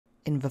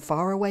In the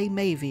faraway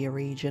Mavia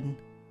region,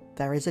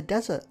 there is a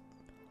desert,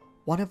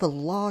 one of the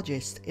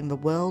largest in the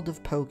world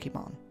of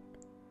Pokemon.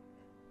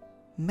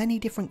 Many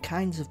different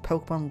kinds of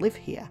Pokemon live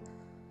here,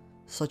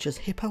 such as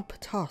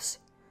Hippopotas,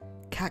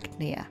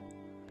 Cacnea,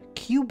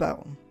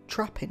 Cubone,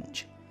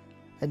 Trapinch,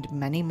 and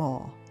many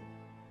more.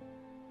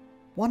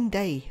 One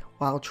day,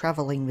 while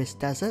travelling this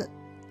desert,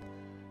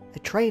 a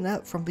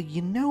trainer from the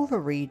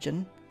Unova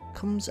region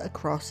comes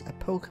across a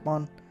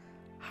Pokemon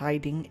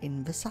hiding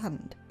in the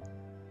sand.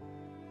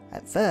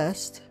 At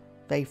first,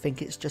 they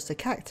think it's just a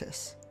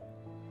cactus,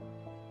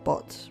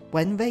 but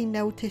when they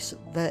notice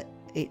that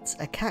it's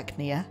a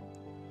Cacnea,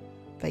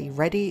 they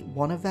ready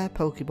one of their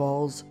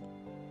Pokeballs,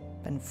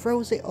 then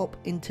throws it up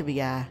into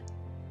the air,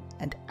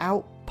 and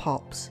out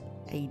pops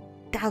a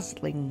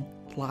dazzling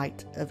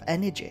light of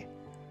energy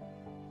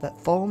that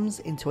forms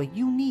into a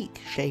unique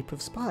shape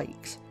of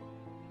spikes.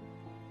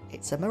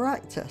 It's a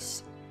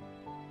Maractus.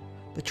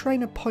 The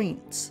trainer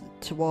points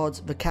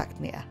towards the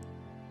Cacnea,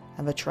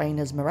 and the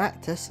trainer's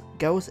Maractus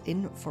goes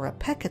in for a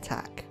peck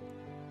attack.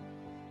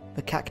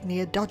 The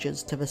Cacnea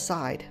dodges to the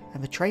side,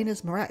 and the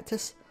trainer's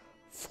Maractus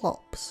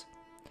flops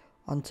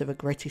onto the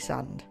gritty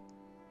sand.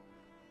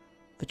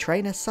 The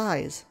trainer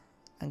sighs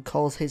and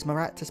calls his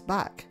Maractus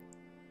back.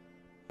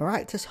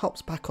 Maractus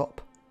hops back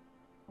up,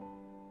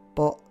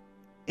 but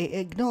it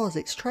ignores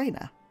its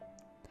trainer.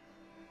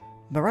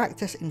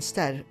 Maractus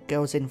instead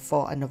goes in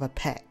for another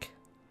peck.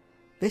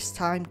 This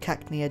time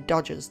Cacnea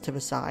dodges to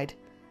the side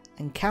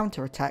and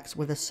counterattacks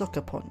with a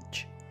sucker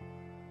punch,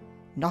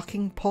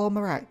 knocking poor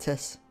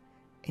Maractus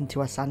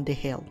into a sandy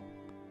hill.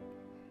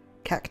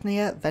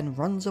 Cacnea then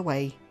runs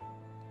away,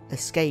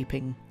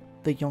 escaping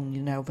the young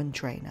Unovan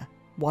trainer.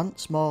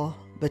 Once more,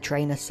 the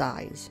trainer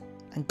sighs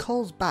and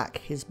calls back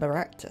his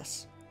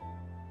Maractus.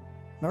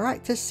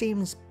 Maractus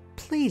seems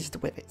pleased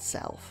with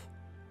itself.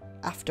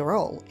 After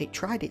all, it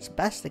tried its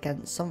best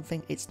against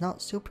something it's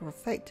not super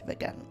effective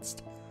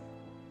against.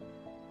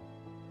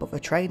 But the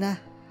trainer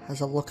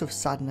has a look of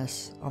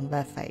sadness on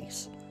their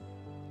face.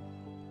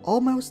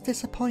 Almost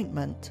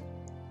disappointment,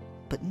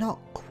 but not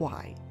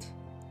quite.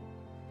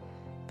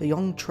 The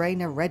young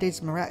trainer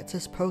readies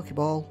Maractus'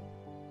 Pokeball.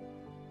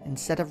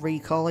 Instead of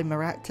recalling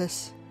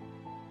Maractus,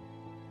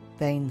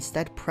 they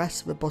instead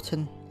press the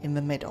button in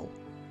the middle,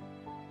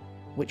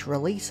 which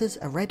releases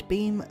a red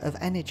beam of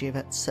energy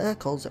that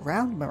circles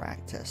around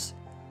Maractus.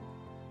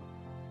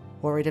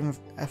 Worried and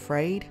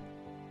afraid,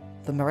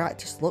 the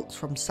Maractus looks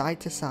from side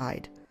to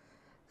side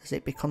as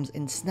it becomes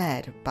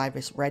ensnared by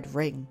this red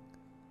ring.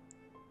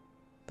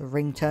 The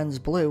ring turns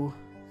blue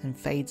and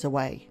fades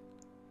away.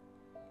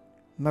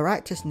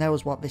 Maractus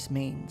knows what this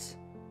means.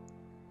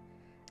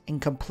 In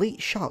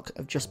complete shock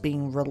of just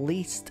being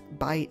released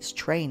by its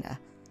trainer,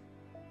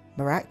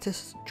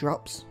 Maractus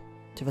drops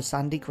to the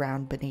sandy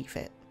ground beneath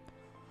it,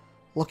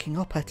 looking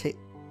up at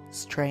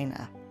its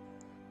trainer,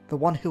 the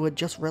one who had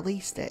just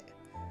released it,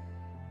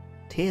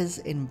 tears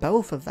in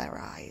both of their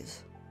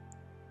eyes.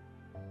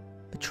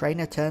 The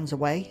trainer turns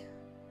away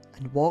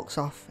and walks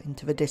off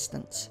into the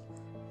distance,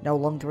 no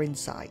longer in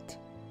sight.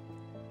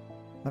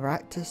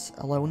 Maractus,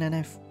 alone and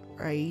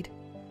afraid,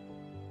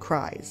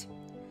 cries.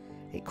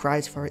 It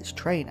cries for its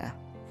trainer,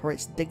 for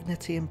its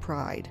dignity and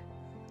pride.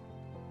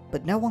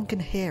 But no one can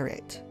hear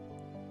it.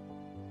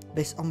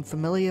 This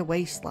unfamiliar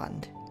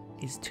wasteland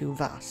is too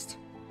vast.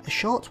 A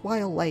short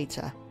while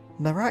later,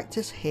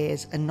 Maractus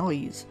hears a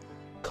noise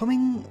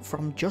coming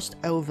from just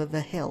over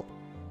the hill.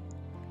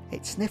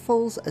 It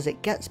sniffles as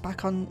it gets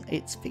back on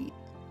its feet,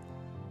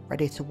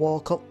 ready to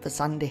walk up the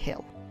sandy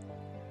hill.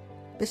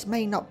 This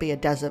may not be a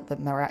desert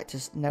that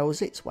Maractus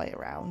knows its way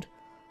around,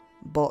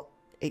 but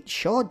it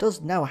sure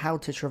does know how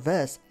to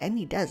traverse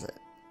any desert.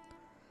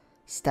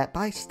 Step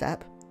by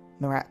step,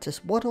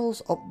 Maractus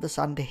waddles up the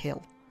sandy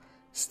hill,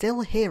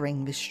 still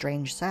hearing this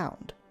strange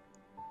sound.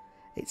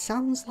 It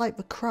sounds like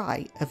the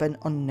cry of an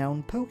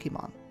unknown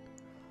Pokemon.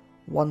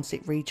 Once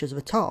it reaches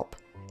the top,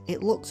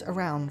 it looks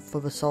around for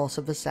the source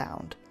of the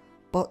sound,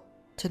 but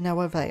to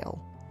no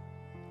avail.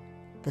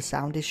 The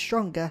sound is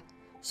stronger,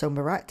 so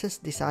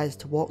Maractus decides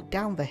to walk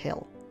down the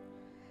hill.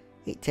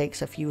 It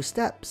takes a few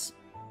steps,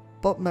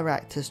 but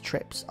Maractus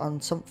trips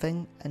on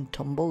something and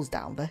tumbles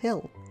down the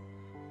hill.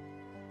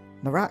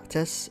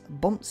 Maractus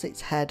bumps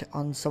its head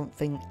on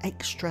something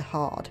extra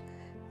hard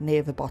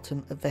near the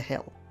bottom of the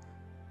hill.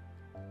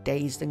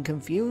 Dazed and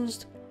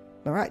confused,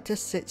 Maractus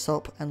sits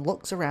up and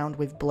looks around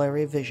with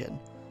blurry vision,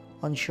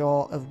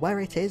 unsure of where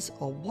it is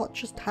or what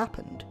just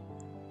happened.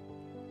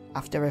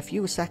 After a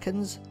few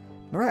seconds,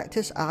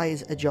 Maractus'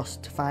 eyes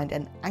adjust to find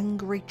an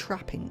angry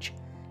Trapinch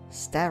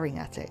staring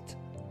at it.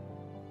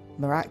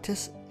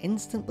 Maractus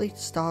instantly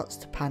starts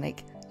to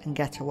panic and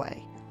get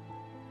away,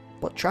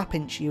 but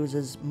Trapinch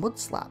uses Mud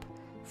Slap,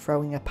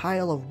 throwing a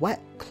pile of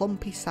wet,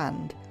 clumpy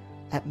sand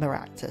at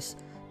Maractus,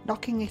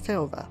 knocking it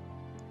over.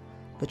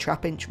 The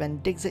Trapinch then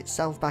digs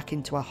itself back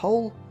into a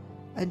hole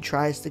and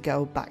tries to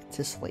go back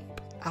to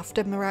sleep.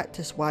 After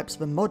Maractus wipes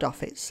the mud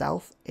off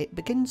itself, it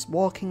begins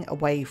walking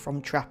away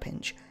from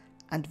Trapinch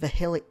and the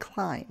hill it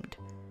climbed.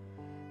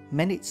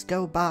 Minutes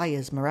go by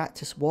as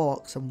Maractus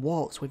walks and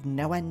walks with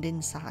no end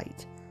in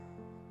sight.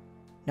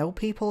 No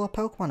people or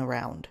Pokemon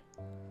around.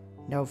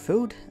 No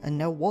food and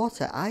no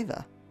water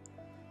either.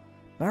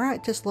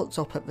 Maractus looks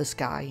up at the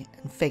sky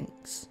and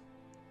thinks.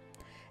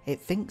 It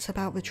thinks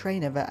about the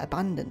trainer that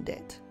abandoned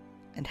it,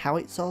 and how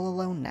it's all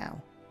alone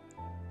now.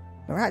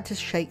 Maractus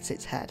shakes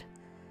its head,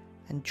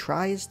 and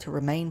tries to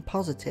remain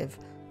positive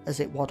as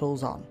it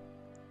waddles on,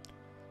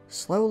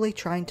 slowly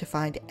trying to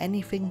find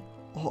anything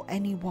or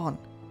anyone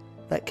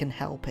that can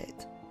help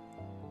it.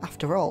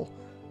 After all,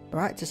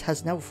 Maractus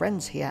has no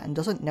friends here and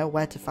doesn't know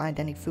where to find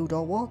any food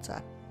or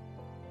water.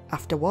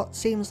 After what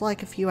seems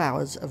like a few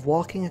hours of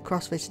walking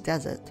across this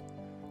desert,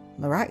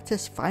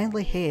 Maractus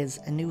finally hears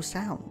a new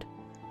sound.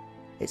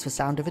 It's the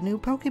sound of a new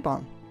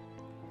Pokemon.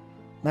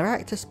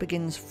 Maractus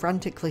begins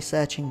frantically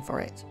searching for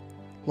it,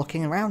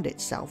 looking around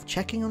itself,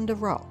 checking under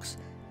rocks,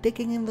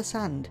 digging in the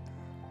sand,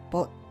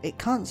 but it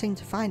can't seem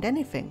to find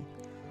anything,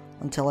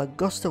 until a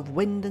gust of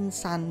wind and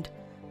sand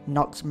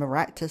knocks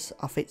Maractus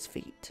off its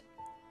feet.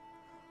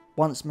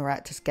 Once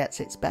Maractus gets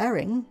its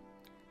bearing,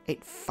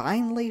 it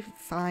finally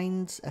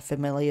finds a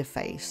familiar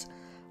face,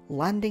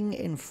 landing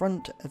in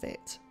front of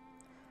it.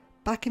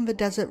 Back in the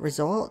desert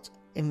resort,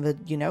 in the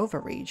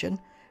Unova region,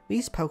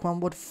 these Pokemon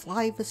would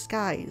fly the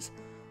skies,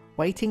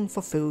 waiting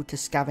for food to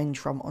scavenge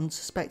from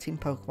unsuspecting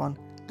Pokemon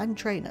and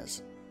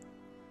trainers.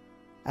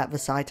 At the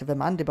sight of the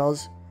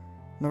Mandibuzz,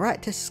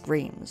 Maractus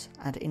screams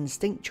and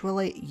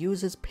instinctually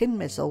uses Pin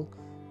Missile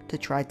to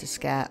try to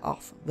scare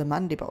off the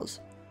Mandibuzz.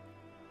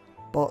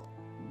 But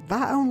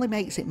that only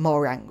makes it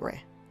more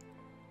angry.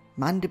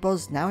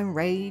 Mandibuzz, now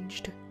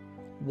enraged,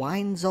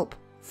 winds up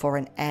for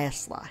an air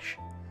slash.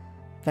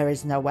 There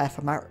is nowhere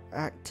for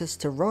Maractus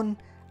to run,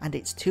 and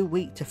it's too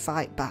weak to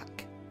fight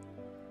back.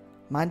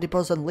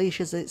 Mandibuzz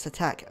unleashes its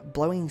attack,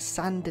 blowing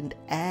sand and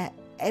air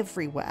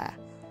everywhere.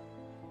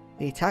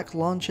 The attack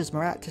launches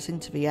Maractus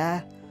into the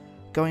air,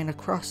 going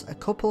across a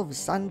couple of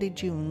sandy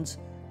dunes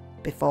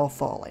before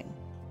falling.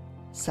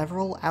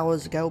 Several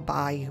hours go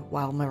by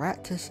while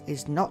Maractus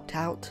is knocked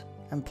out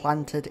and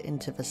planted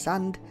into the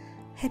sand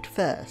head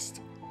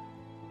first.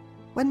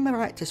 When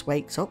Maractus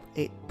wakes up,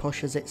 it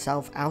pushes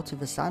itself out of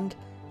the sand,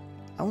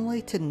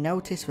 only to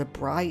notice the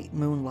bright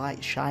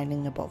moonlight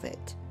shining above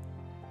it.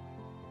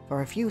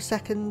 For a few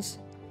seconds,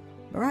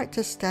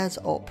 Maractus stares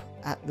up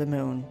at the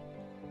moon,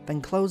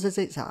 then closes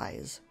its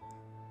eyes,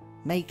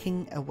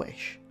 making a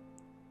wish.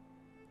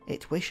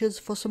 It wishes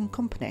for some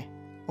company,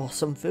 or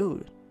some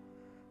food,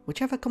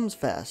 whichever comes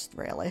first,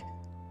 really.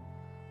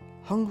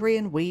 Hungry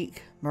and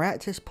weak,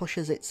 Maractus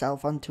pushes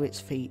itself onto its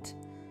feet,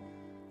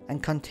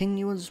 and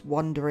continues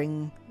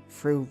wandering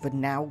through the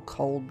now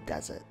cold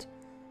desert.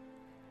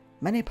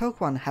 Many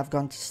Pokemon have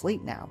gone to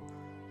sleep now,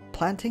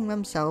 planting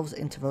themselves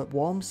into the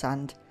warm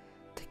sand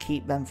to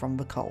keep them from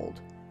the cold.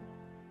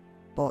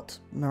 But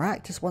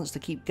Maractus wants to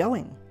keep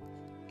going.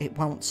 It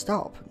won't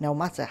stop, no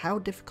matter how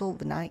difficult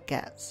the night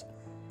gets.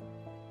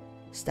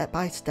 Step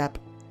by step,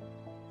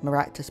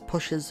 Maractus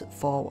pushes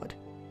forward.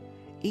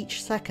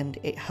 Each second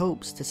it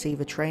hopes to see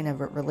the trainer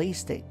that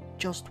released it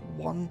just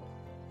one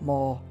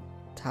more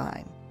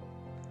time.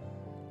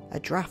 A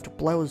draft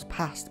blows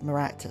past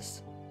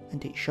Maractus,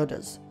 and it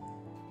shudders.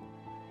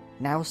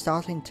 Now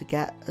starting to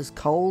get as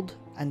cold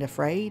and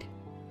afraid.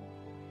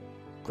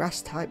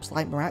 Grass types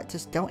like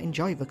Maractus don't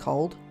enjoy the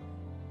cold.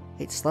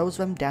 It slows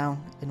them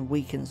down and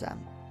weakens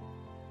them.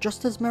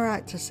 Just as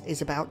Maractus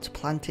is about to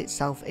plant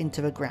itself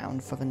into the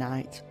ground for the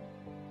night,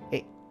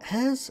 it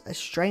hears a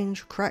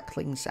strange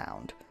crackling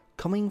sound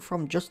coming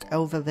from just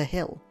over the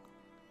hill.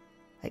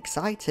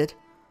 Excited,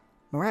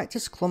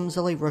 Maractus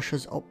clumsily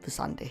rushes up the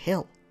sandy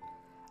hill,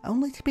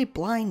 only to be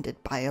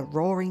blinded by a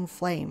roaring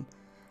flame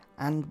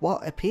and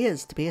what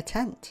appears to be a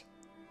tent.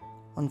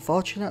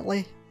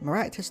 Unfortunately,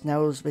 Maractus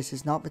knows this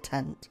is not the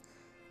tent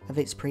of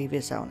its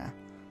previous owner,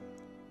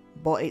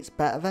 but it's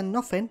better than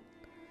nothing.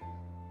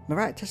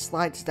 Maractus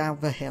slides down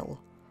the hill,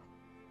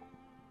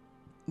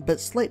 but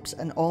slips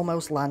and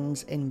almost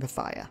lands in the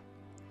fire.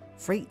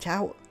 Freaked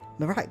out,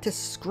 Maractus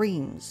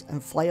screams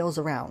and flails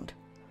around.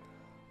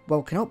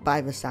 Woken up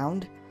by the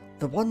sound,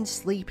 the one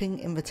sleeping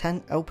in the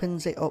tent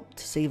opens it up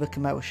to see the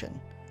commotion.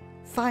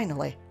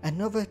 Finally,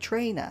 another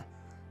trainer,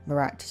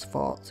 Maractus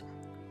thought.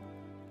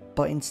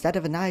 But instead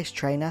of a nice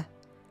trainer,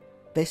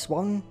 this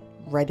one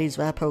readies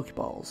their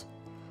Pokeballs,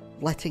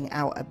 letting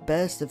out a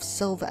burst of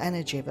silver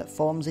energy that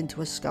forms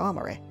into a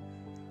Skarmory.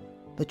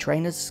 The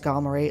trainer's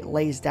Skarmory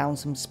lays down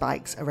some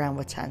spikes around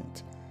the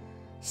tent.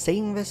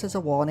 Seeing this as a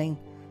warning,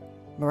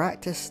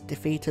 Maractus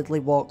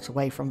defeatedly walks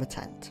away from the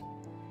tent.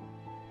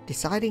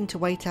 Deciding to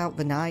wait out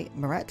the night,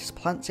 Maractus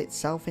plants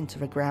itself into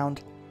the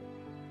ground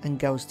and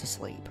goes to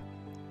sleep.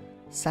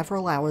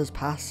 Several hours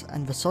pass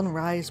and the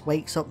sunrise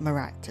wakes up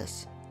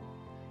Maractus.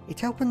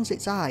 It opens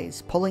its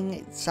eyes, pulling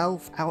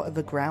itself out of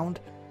the ground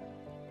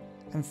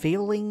and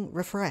feeling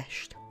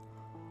refreshed,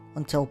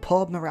 until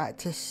poor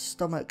Maractus'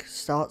 stomach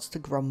starts to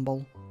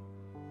grumble.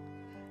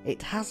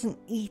 It hasn't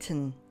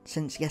eaten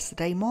since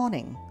yesterday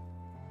morning.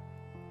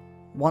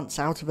 Once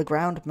out of the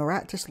ground,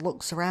 Maractus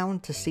looks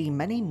around to see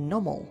many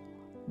Numel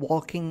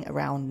walking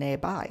around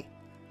nearby.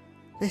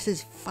 This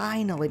is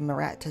finally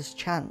Maractus'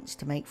 chance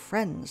to make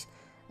friends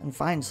and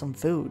find some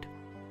food.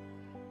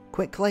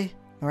 Quickly,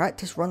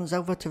 Maractus runs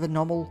over to the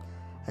Numel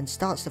and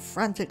starts to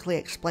frantically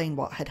explain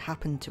what had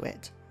happened to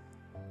it.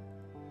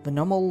 The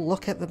Numel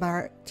look at the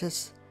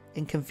Maractus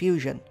in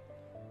confusion.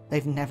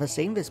 They've never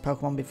seen this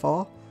Pokemon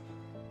before,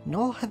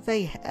 nor have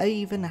they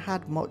even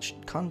had much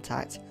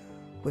contact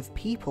with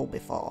people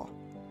before.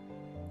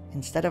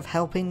 Instead of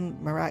helping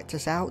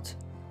Maractus out,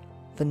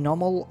 the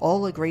Numel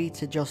all agree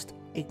to just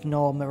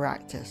ignore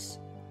Maractus.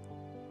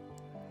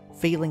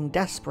 Feeling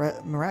desperate,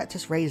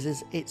 Maractus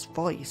raises its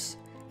voice,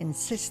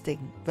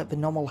 insisting that the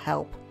Numel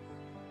help.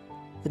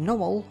 The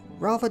Numel,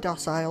 rather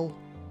docile,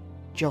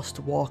 just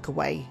walk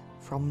away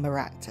from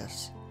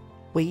Maractus.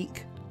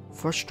 Weak,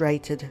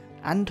 frustrated,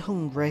 and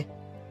hungry,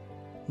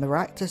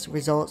 Maractus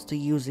resorts to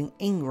using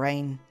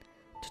Ingrain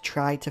to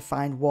try to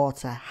find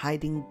water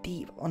hiding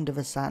deep under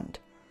the sand.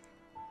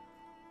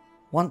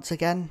 Once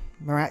again,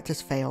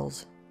 Maractus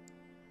fails.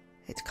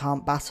 It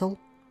can't battle,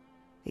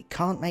 it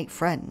can't make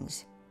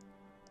friends,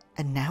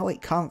 and now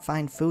it can't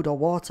find food or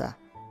water.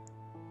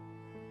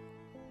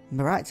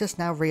 Maractus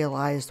now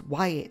realised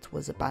why it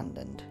was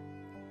abandoned.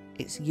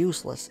 It's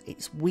useless,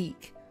 it's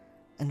weak,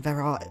 and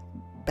there are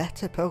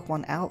better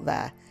Pokemon out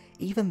there,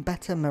 even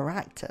better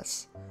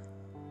Maractus.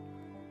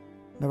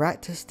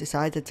 Maractus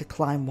decided to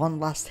climb one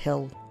last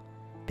hill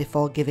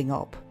before giving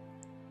up.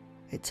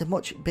 It's a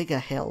much bigger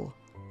hill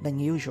than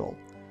usual,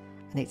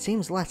 and it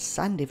seems less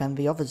sandy than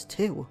the others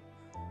too.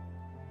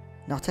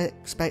 Not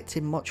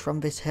expecting much from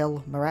this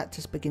hill,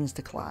 Maractus begins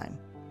to climb.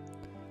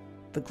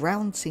 The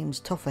ground seems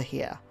tougher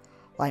here,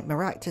 like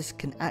Maractus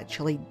can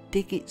actually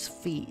dig its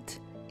feet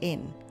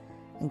in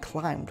and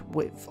climb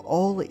with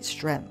all its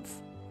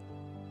strength.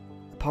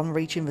 Upon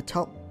reaching the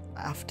top,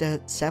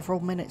 after several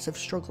minutes of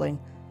struggling,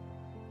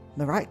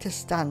 Maractus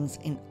stands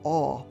in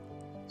awe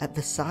at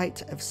the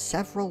sight of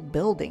several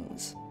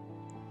buildings.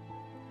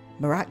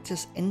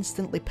 Maractus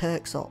instantly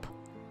perks up,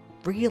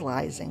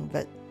 realising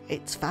that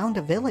it's found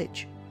a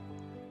village.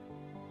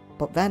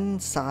 But then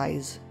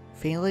sighs,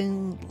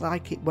 feeling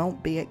like it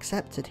won't be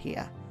accepted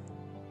here.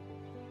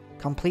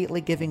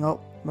 Completely giving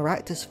up,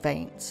 Maractus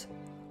faints,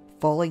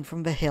 falling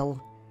from the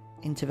hill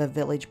into the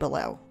village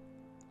below.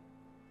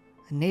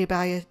 A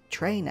nearby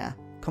trainer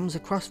comes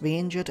across the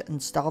injured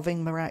and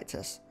starving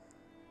Maractus,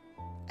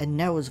 and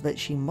knows that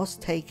she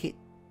must take it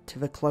to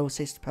the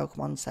closest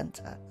Pokemon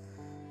Center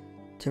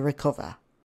to recover.